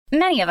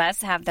Many of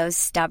us have those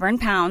stubborn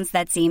pounds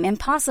that seem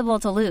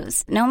impossible to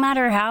lose, no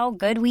matter how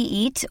good we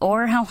eat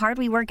or how hard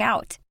we work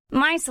out.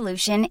 My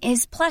solution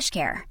is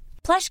PlushCare.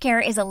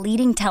 PlushCare is a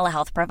leading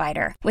telehealth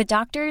provider with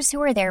doctors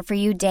who are there for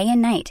you day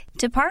and night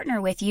to partner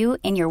with you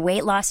in your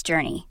weight loss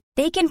journey.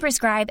 They can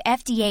prescribe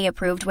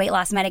FDA-approved weight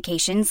loss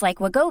medications like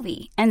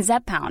Wegovy and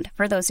Zepbound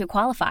for those who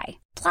qualify.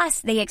 Plus,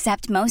 they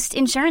accept most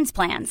insurance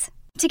plans.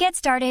 To get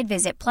started,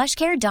 visit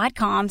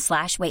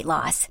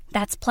plushcare.com/weightloss.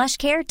 That's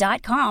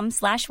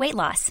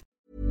plushcare.com/weightloss.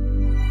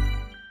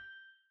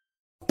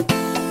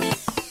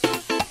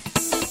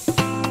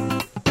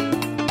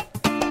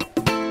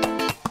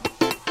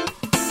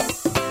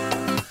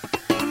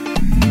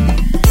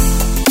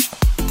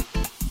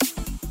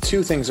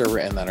 Two things are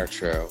written that are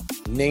true.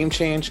 Name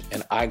change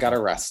and I got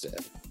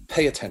arrested.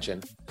 Pay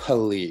attention,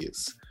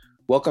 please.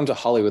 Welcome to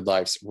Hollywood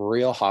Life's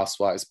Real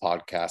Housewives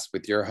podcast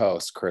with your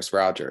host, Chris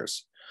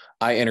Rogers.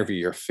 I interview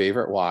your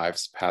favorite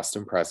wives, past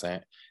and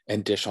present,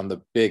 and dish on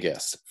the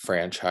biggest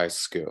franchise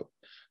scoop.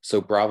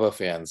 So Bravo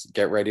fans,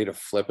 get ready to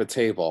flip a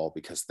table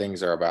because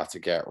things are about to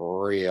get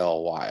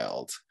real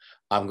wild.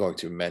 I'm going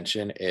to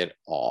mention it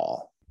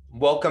all.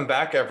 Welcome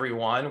back,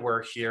 everyone.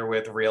 We're here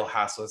with Real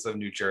Housewives of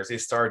New Jersey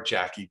star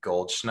Jackie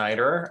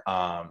Goldschneider.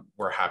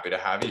 We're happy to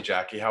have you,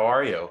 Jackie. How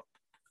are you?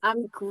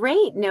 I'm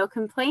great. No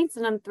complaints,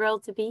 and I'm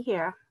thrilled to be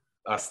here.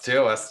 Us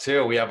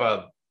too. We have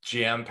a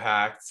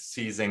jam-packed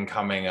season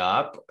coming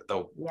up.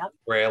 The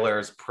trailer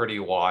is pretty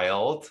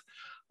wild.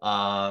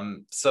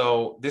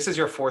 So this is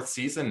your fourth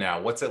season now.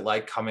 What's it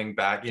like coming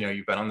back? You know,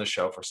 you've been on the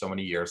show for so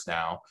many years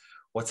now.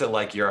 What's it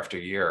like year after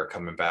year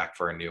coming back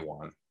for a new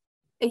one?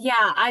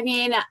 Yeah, I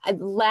mean,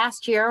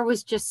 last year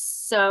was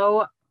just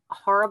so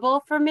horrible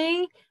for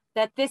me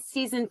that this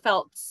season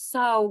felt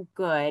so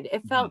good.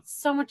 It felt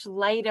so much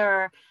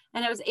lighter,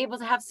 and I was able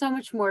to have so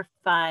much more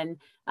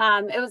fun.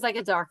 It was like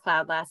a dark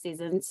cloud last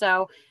season.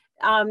 So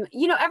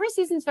every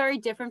season's very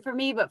different for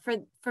me, but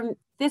from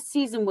this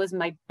season was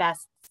my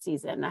best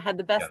season. I had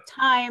the best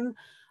time.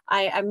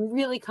 I'm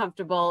really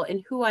comfortable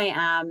in who I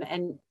am.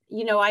 And,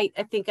 I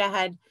think I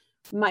had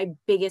my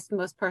biggest,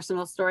 most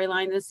personal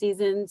storyline this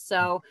season.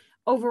 So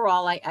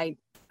overall,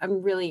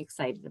 I'm really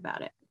excited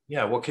about it.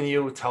 Yeah. What can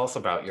you tell us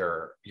about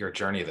your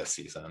journey this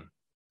season?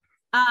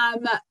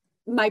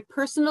 My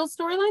personal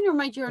storyline or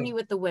my journey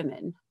with the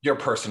women? Your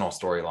personal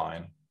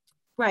storyline.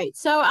 Right.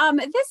 So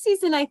this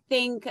season, I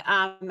think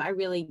I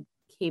really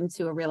came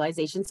to a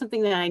realization.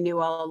 Something that I knew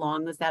all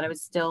along was that I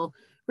was still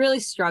really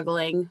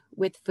struggling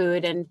with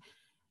food. And,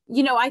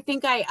 I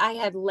think I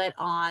had let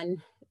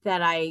on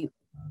that I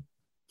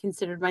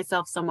considered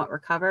myself somewhat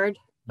recovered.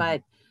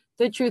 But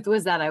the truth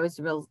was that I was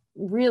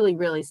really,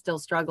 really still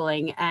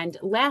struggling. And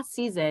last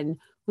season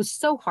was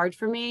so hard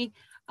for me.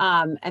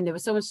 And there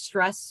was so much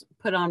stress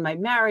put on my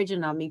marriage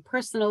and on me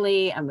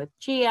personally and with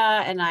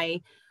Gia. And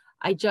I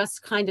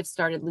just kind of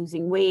started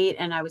losing weight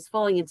and I was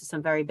falling into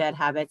some very bad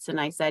habits.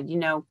 And I said,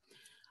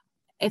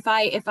 if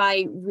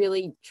I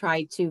really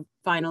try to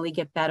finally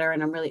get better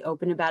and I'm really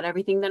open about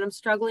everything that I'm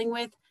struggling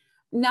with,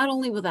 not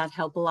only will that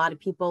help a lot of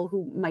people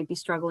who might be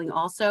struggling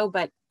also,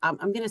 but I'm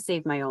going to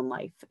save my own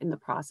life in the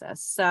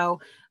process.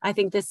 So I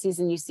think this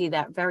season you see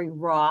that very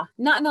raw,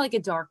 not in like a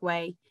dark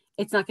way.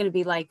 It's not going to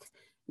be like,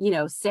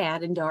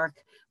 sad and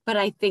dark, but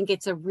I think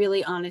it's a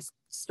really honest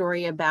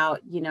story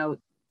about,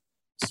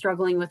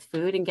 struggling with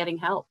food and getting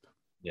help.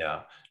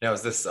 Yeah. Now,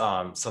 is this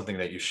something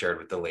that you shared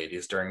with the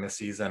ladies during the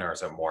season, or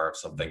is it more of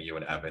something you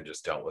and Evan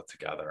just dealt with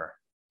together?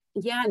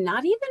 Yeah,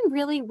 not even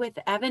really with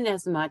Evan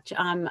as much.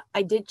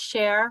 I did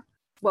share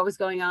what was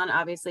going on,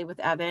 obviously,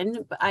 with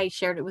Evan, but I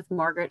shared it with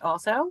Margaret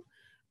also,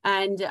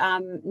 and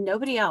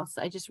nobody else.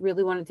 I just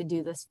really wanted to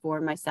do this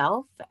for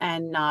myself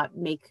and not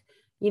make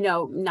it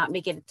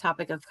a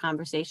topic of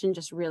conversation,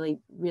 just really,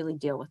 really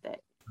deal with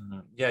it.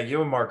 Yeah,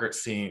 you and Margaret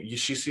she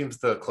seems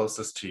the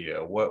closest to you.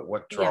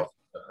 What draws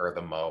her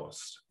the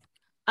most?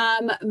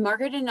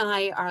 Margaret and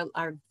I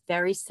are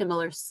very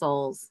similar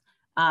souls,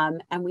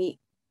 and we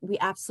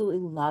absolutely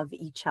love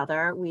each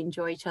other. We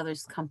enjoy each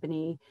other's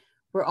company.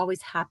 We're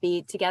always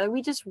happy together.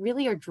 We just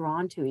really are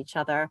drawn to each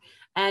other,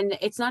 and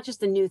it's not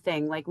just a new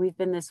thing. Like, we've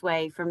been this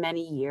way for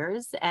many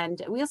years,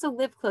 and we also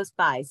live close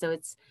by, so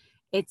it's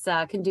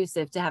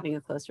conducive to having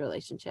a close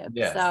relationship.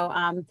 Yes. So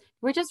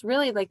we're just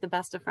really like the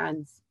best of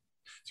friends.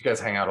 Do you guys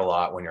hang out a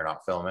lot when you're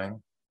not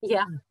filming?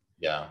 Yeah.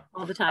 Yeah.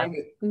 All the time.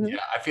 Yeah.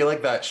 I feel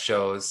like that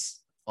shows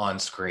on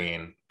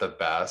screen the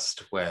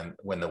best when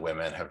the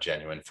women have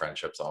genuine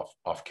friendships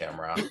off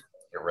camera.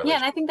 Yeah.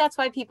 And I think that's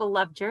why people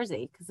love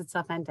Jersey, because it's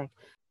authentic.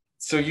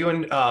 So you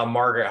and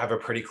Margaret have a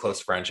pretty close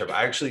friendship.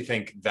 I actually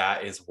think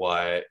that is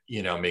what,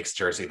 makes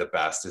Jersey the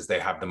best, is they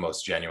have the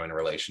most genuine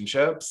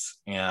relationships.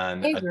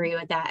 And I agree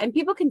with that. And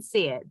people can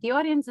see it. The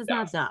audience is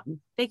not dumb.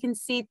 They can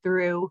see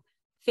through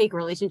fake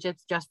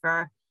relationships just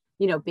for,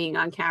 being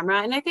on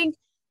camera. And I think,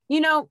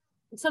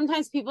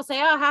 sometimes people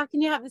say, oh, how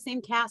can you have the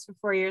same cast for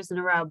 4 years in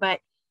a row? But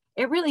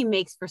it really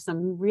makes for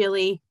some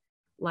really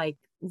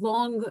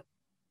long,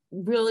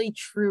 really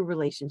true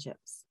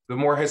relationships. the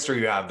more history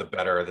you have, the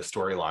better the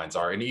storylines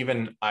are. And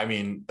even, I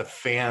mean, the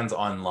fans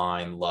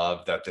online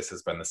love that this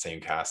has been the same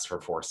cast for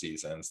 4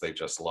 seasons. They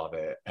just love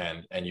it.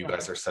 And you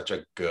guys are such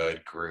a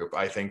good group,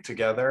 I think,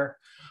 together.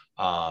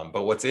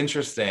 But what's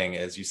interesting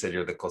is you said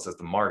you're the closest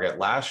to Margaret.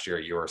 Last year,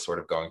 you were sort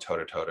of going toe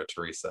to toe to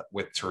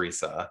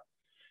Teresa.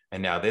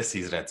 And now this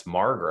season, it's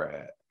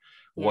Margaret.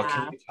 Yeah. What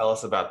can you tell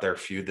us about their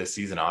feud this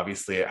season?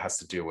 Obviously, it has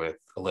to do with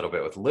a little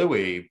bit with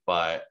Louis,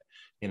 but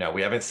you know,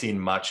 we haven't seen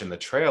much in the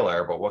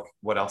trailer, but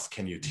what else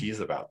can you tease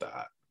about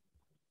that?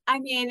 I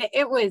mean,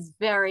 it was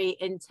very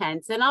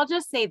intense. And I'll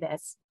just say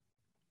this.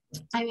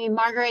 I mean,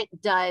 Margaret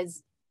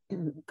does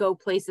go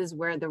places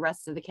where the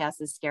rest of the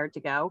cast is scared to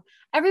go.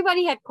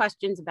 Everybody had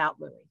questions about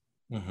Louis,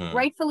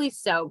 rightfully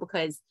so,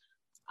 because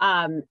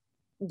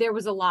there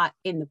was a lot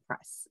in the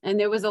press and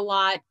there was a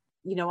lot,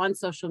 you know, on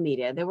social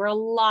media. There were a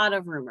lot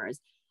of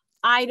rumors.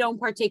 I don't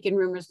partake in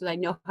rumors because I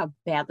know how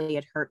badly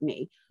it hurt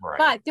me. Right.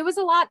 But there was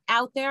a lot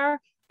out there.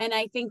 And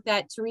I think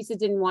that Teresa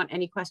didn't want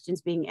any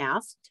questions being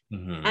asked.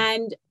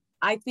 And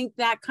I think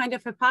that kind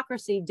of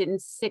hypocrisy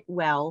didn't sit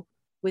well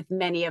with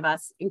many of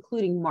us,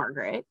 including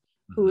Margaret,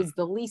 who is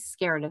the least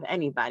scared of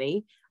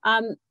anybody.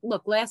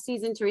 Look, last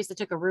season, Teresa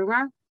took a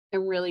rumor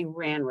and really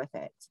ran with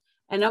it.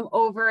 And I'm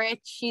over it.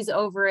 She's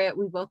over it.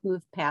 We both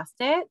moved past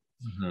it.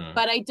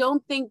 But I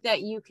don't think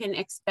that you can't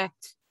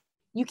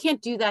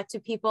do that to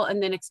people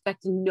and then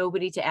expect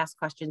nobody to ask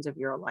questions of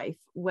your life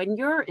when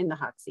you're in the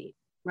hot seat.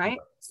 Right.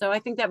 So I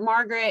think that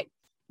Margaret,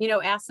 you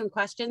know, asked some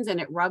questions and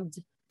it rubbed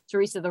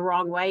Teresa the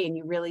wrong way. And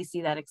you really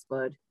see that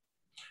explode.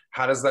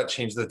 How does that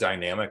change the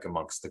dynamic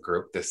amongst the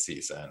group this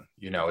season?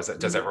 You know,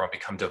 does everyone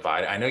become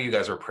divided? I know you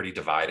guys were pretty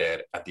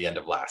divided at the end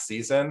of last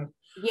season.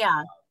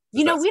 Yeah.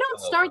 You know, we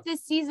don't start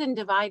this season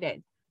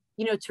divided.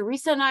 You know,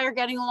 Teresa and I are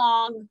getting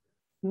along.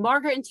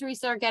 Margaret and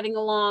Teresa are getting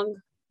along.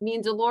 Me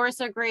and Dolores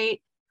are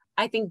great.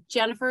 I think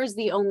Jennifer is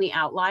the only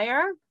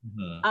outlier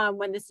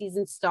when the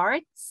season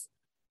starts.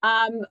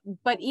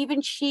 But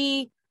even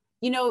she,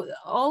 you know,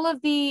 all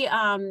of the,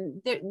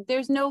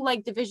 there's no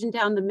like division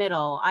down the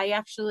middle. I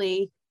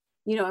actually,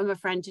 you know, I'm a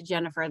friend to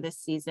Jennifer this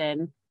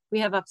season.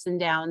 We have ups and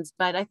downs,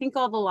 but I think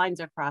all the lines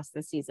are crossed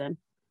this season.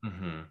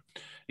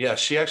 Yeah,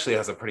 she actually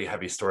has a pretty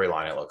heavy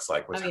storyline, it looks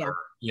like, with her,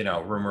 you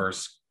know,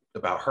 rumors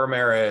about her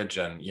marriage.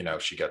 And, you know,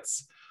 she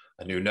gets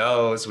a new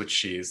nose, which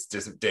she's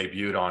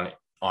debuted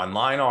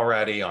online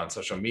already on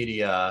social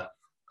media.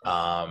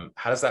 How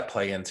does that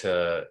play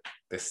into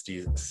this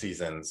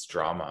season's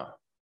drama?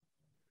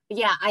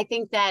 Yeah, I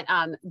think that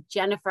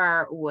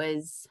Jennifer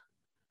was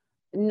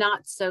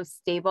not so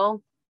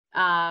stable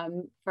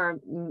for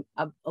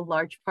a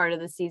large part of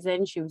the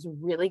season. She was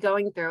really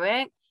going through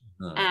it.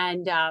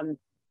 And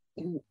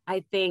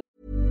I think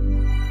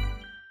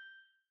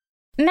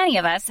many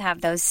of us have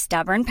those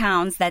stubborn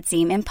pounds that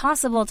seem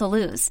impossible to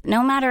lose,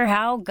 no matter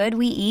how good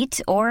we eat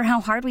or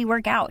how hard we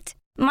work out.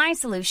 My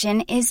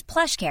solution is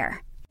PlushCare.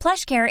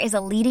 PlushCare is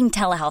a leading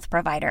telehealth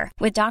provider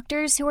with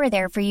doctors who are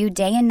there for you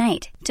day and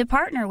night to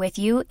partner with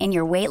you in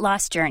your weight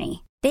loss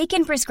journey. They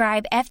can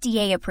prescribe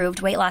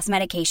FDA-approved weight loss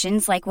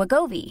medications like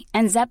Wegovy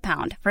and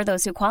Zepbound for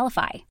those who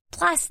qualify.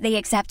 Plus, they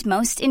accept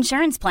most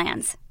insurance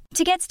plans.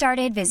 To get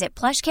started, visit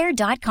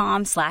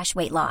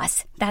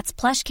plushcare.com/weightloss. That's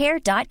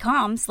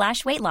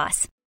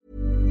plushcare.com/weightloss.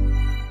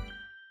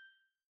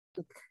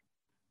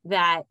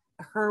 That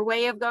her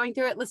way of going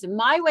through it. Listen,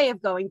 my way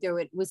of going through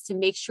it was to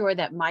make sure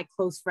that my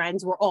close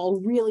friends were all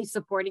really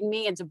supporting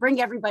me and to bring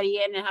everybody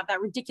in and have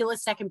that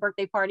ridiculous second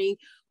birthday party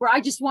where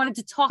I just wanted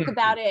to talk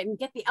about it and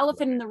get the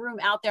elephant in the room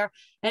out there.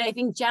 And I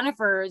think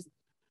Jennifer's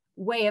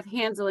way of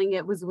handling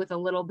it was with a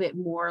little bit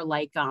more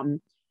like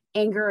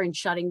anger and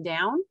shutting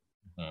down.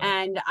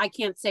 And I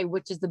can't say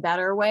which is the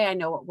better way. I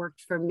know what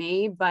worked for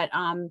me, but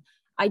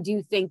I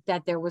do think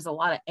that there was a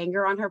lot of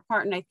anger on her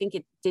part, and I think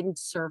it didn't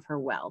serve her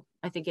well.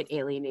 I think it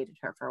alienated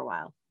her for a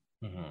while.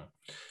 You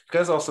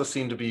guys also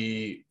seem to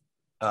be,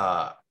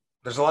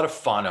 there's a lot of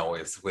fun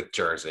always with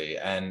Jersey,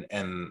 and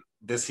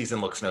this season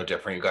looks no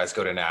different. You guys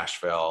go to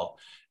Nashville,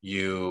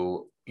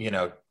 you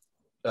know,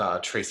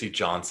 Tracy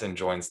Johnson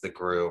joins the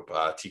group,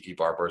 Tiki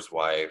Barber's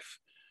wife.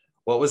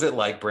 What was it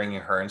like bringing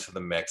her into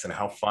the mix, and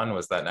how fun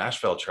was that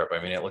Nashville trip?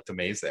 I mean, it looked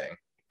amazing.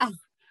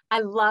 I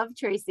love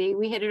Tracy.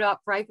 We hit it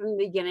up right from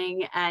the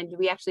beginning, and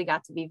we actually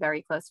got to be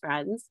very close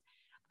friends.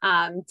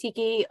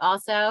 Tiki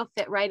also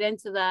fit right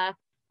into the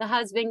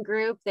husband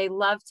group. They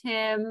loved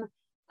him,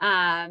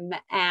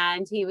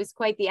 and he was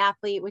quite the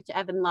athlete, which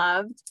Evan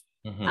loved.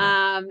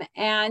 Yeah,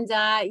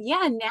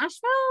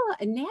 Nashville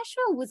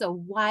was a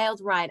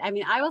wild ride. I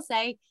mean, I will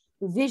say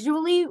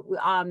visually,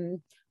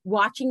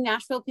 watching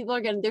Nashville,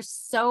 there's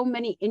so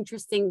many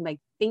interesting like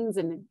things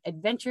and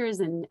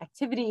adventures and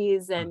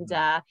activities. And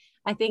I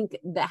think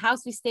the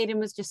house we stayed in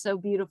was just so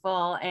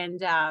beautiful.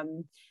 And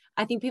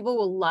I think people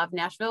will love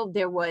Nashville.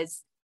 There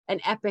was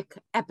an epic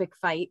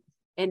fight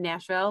in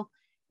Nashville.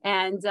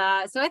 And so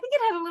I think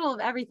it had a little of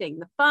everything,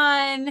 the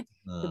fun,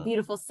 the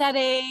beautiful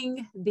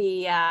setting,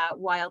 the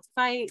wild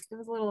fight. There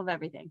was a little of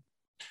everything.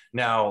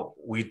 Now,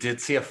 we did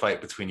see a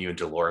fight between you and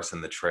Dolores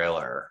in the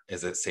trailer.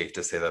 Is it safe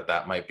to say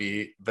that might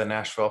be the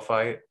Nashville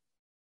fight?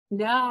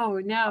 No,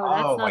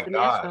 that's Oh my not the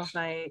Nashville gosh.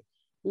 fight.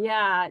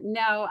 Yeah,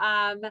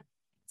 no.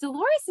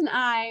 Dolores and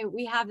I,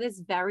 we have this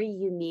very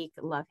unique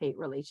love-hate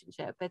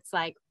relationship. It's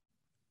like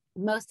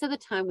most of the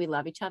time we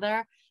love each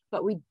other,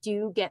 but we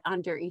do get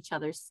under each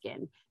other's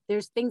skin.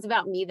 There's things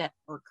about me that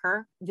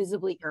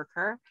visibly irk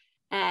her.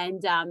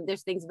 And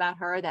there's things about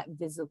her that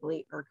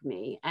visibly irk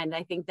me. And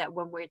I think that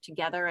when we're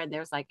together and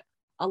there's like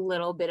a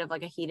little bit of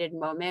like a heated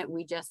moment,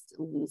 we just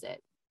lose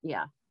it.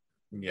 Yeah.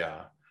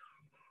 Yeah.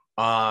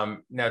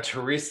 Now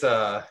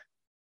Teresa,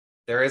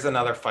 there is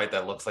another fight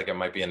that looks like it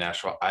might be a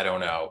Nashville. I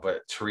don't know,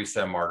 but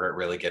Teresa and Margaret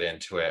really get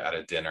into it at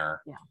a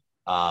dinner. Yeah.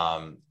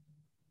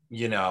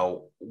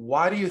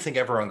 Why do you think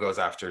everyone goes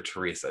after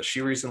Teresa?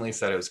 She recently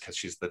said it was because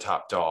she's the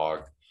top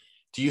dog.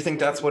 Do you think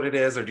that's what it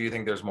is, or do you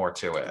think there's more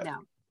to it? No,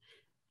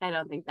 I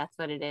don't think that's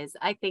what it is.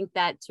 I think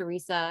that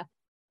Teresa,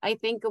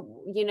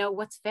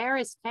 what's fair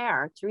is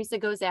fair. Teresa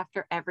goes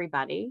after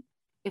everybody.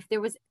 If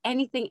there was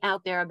anything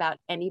out there about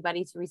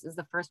anybody, Teresa's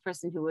the first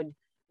person who would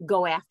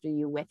go after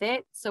you with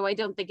it. So I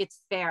don't think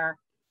it's fair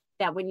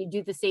that when you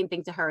do the same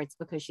thing to her, it's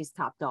because she's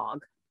top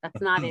dog.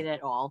 That's not it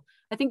at all.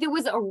 I think there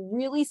was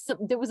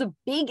a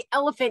big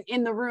elephant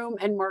in the room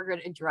and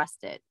Margaret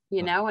addressed it,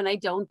 and I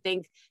don't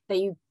think that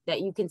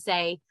you can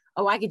say,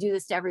 oh, I could do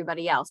this to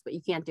everybody else, but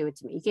you can't do it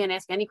to me. You can't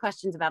ask any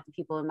questions about the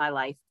people in my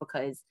life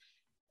because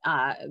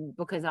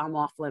I'm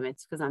off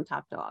limits because I'm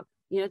top dog.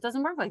 It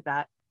doesn't work like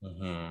that.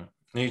 Mm-hmm.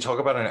 When you talk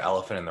about an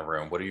elephant in the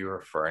room, what are you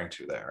referring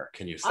to there?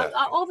 Can you say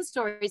all the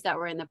stories that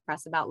were in the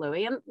press about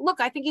Louis? And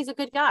look, I think he's a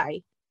good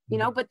guy,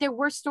 but there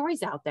were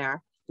stories out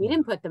there. We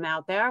didn't put them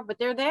out there, but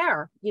they're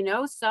there,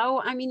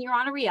 So, you're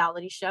on a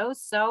reality show,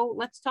 so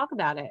let's talk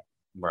about it.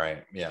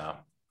 Right. Yeah.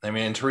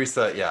 And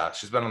Teresa, yeah,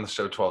 she's been on the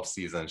show 12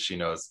 seasons. She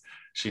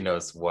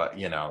knows what,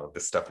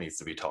 this stuff needs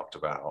to be talked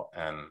about.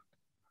 And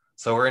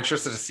so we're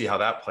interested to see how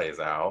that plays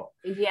out.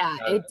 Yeah,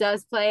 it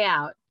does play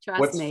out.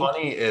 Trust me. What's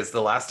funny is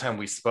the last time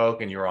we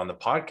spoke and you were on the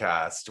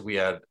podcast,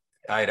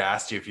 I had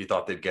asked you if you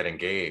thought they'd get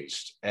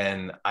engaged.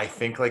 And I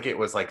think it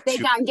was they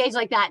got engaged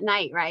that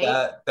night,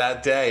 right?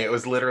 That day. It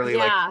was literally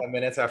 10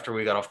 minutes after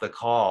we got off the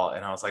call.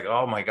 And I was like,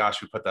 oh my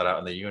gosh, we put that out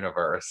in the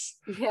universe.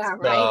 Yeah, so,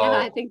 right. And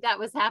I think that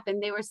was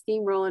happening. They were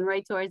steamrolling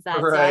right towards that.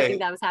 Right. So I think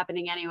that was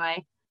happening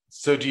anyway.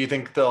 So do you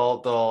think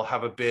they'll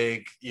have a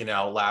big,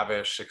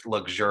 lavish,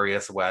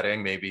 luxurious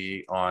wedding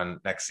maybe on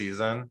next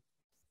season?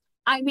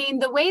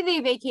 The way they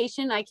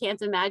vacation, I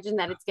can't imagine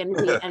that it's going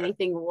to be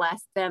anything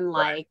less than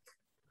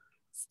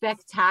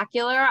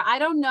spectacular. I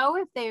don't know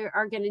if they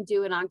are going to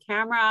do it on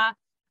camera.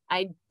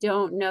 I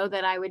don't know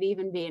that I would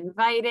even be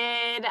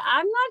invited.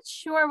 I'm not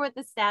sure what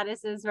the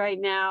status is right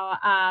now.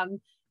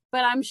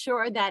 But I'm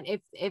sure that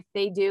if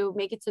they do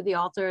make it to the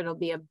altar, it'll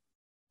be a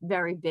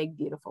very big,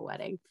 beautiful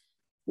wedding.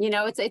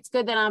 It's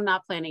good that I'm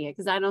not planning it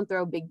because I don't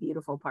throw big,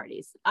 beautiful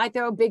parties. I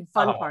throw big,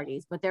 fun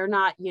parties, but they're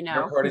not,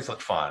 Your parties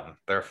look fun.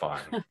 They're fun.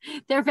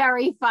 They're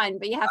very fun,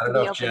 but you have to be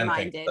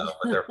open-minded. So,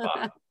 but they're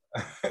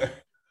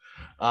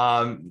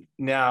fun.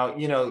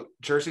 Now,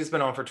 Jersey's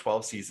been on for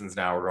 12 seasons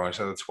now. We're going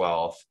to the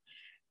 12th.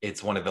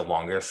 It's one of the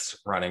longest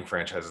running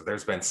franchises.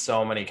 There's been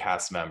so many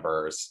cast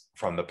members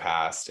from the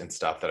past and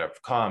stuff that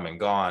have come and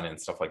gone and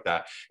stuff like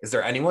that. Is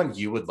there anyone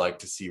you would like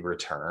to see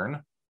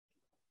return?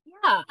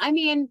 Yeah,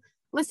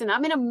 listen,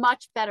 I'm in a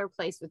much better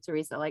place with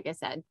Teresa, like I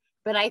said,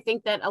 but I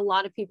think that a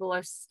lot of people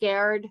are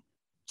scared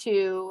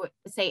to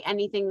say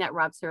anything that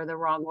rubs her the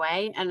wrong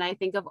way. And I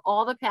think of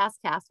all the past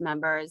cast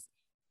members,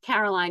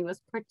 Caroline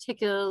was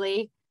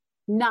particularly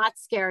not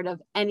scared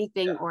of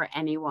anything or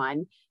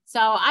anyone. So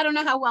I don't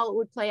know how well it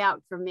would play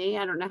out for me.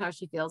 I don't know how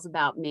she feels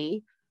about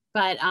me,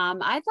 but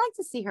I'd like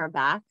to see her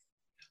back.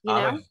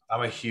 I'm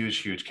a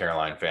huge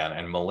Caroline fan,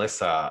 and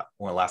Melissa,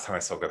 last time I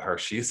spoke with her,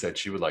 she said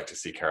she would like to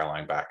see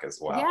Caroline back as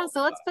well. Yeah,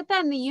 so let's put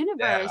that in the universe.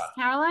 Yeah.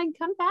 Caroline,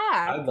 come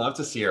back. I'd love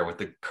to see her with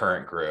the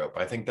current group.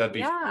 I think that'd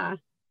be fun.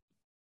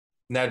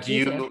 Now,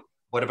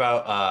 what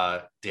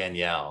about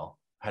Danielle?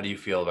 How do you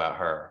feel about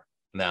her?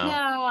 No,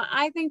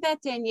 I think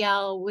that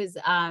Danielle was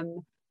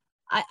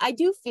I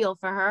do feel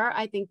for her.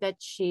 I think that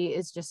she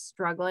is just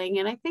struggling,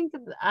 and I think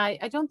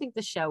I don't think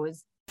the show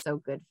is so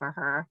good for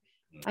her.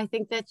 I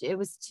think that it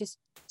was just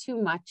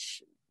too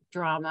much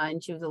drama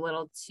and she was a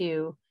little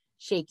too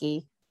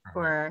shaky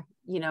for,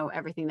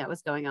 everything that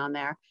was going on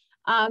there.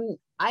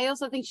 I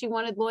also think she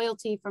wanted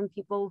loyalty from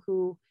people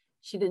who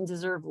she didn't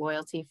deserve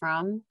loyalty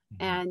from.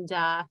 And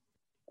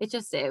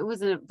it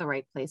wasn't the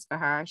right place for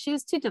her. She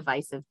was too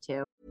divisive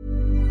too.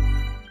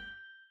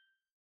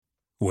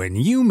 When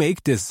you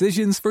make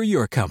decisions for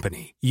your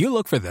company, you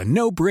look for the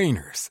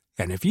no-brainers.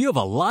 And if you have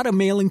a lot of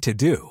mailing to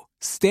do,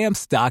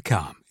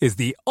 Stamps.com is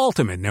the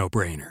ultimate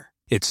no-brainer.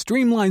 It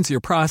streamlines your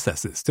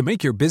processes to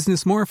make your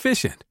business more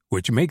efficient,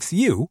 which makes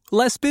you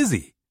less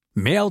busy.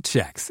 Mail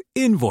checks,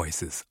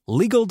 invoices,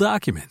 legal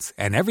documents,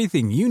 and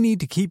everything you need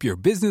to keep your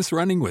business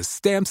running with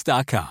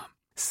Stamps.com.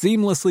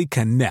 Seamlessly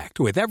connect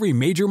with every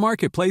major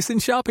marketplace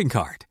and shopping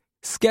cart.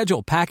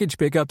 Schedule package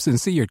pickups and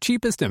see your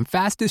cheapest and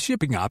fastest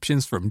shipping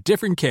options from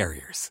different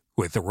carriers.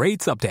 With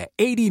rates up to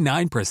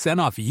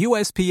 89% off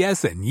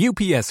USPS and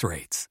UPS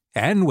rates.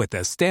 And with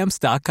the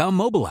Stamps.com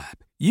mobile app,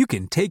 you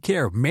can take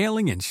care of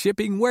mailing and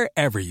shipping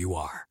wherever you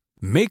are.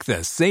 Make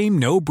the same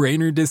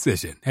no-brainer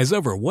decision as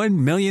over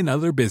 1 million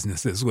other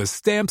businesses with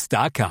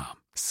Stamps.com.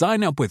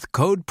 Sign up with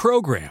Code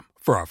PROGRAM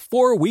for a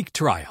 4-week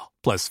trial,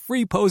 plus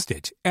free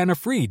postage and a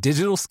free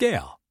digital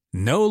scale.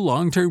 No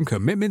long-term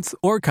commitments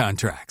or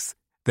contracts.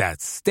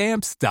 That's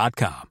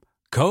Stamps.com.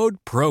 Code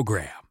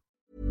PROGRAM.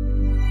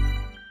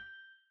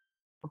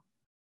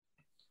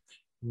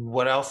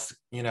 What else,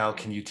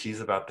 can you tease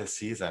about this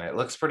season? It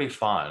looks pretty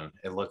fun.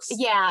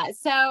 Yeah.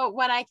 So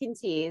what I can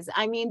tease,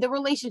 I mean, the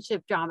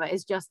relationship drama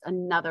is just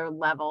another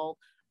level.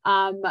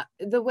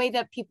 The way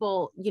that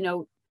people,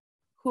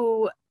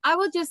 who I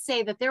will just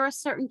say that there are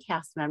certain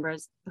cast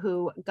members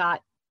who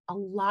got a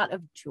lot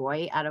of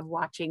joy out of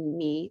watching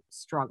me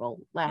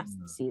struggle last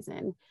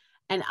season.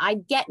 And I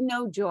get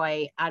no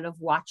joy out of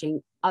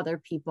watching other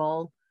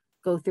people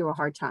go through a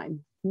hard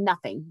time.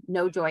 Nothing,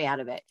 no joy out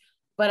of it.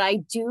 But I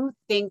do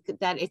think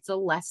that it's a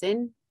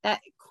lesson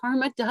that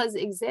karma does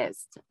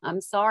exist.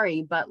 I'm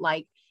sorry, but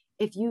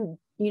if you,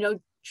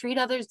 treat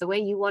others the way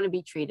you want to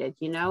be treated,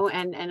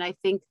 and I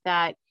think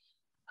that,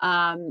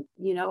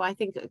 I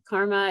think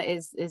karma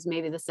is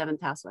maybe the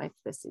 7th housewife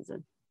this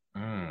season.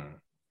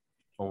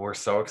 Well, we're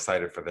so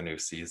excited for the new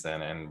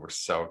season, and we're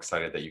so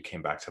excited that you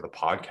came back to the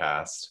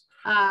podcast.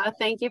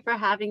 Thank you for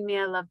having me.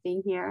 I love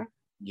being here.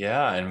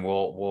 Yeah, and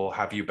we'll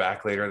have you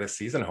back later this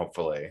season,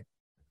 hopefully.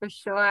 For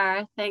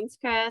sure. Thanks,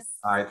 Chris.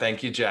 All right.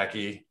 Thank you,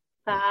 Jackie.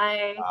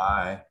 Bye.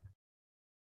 Bye.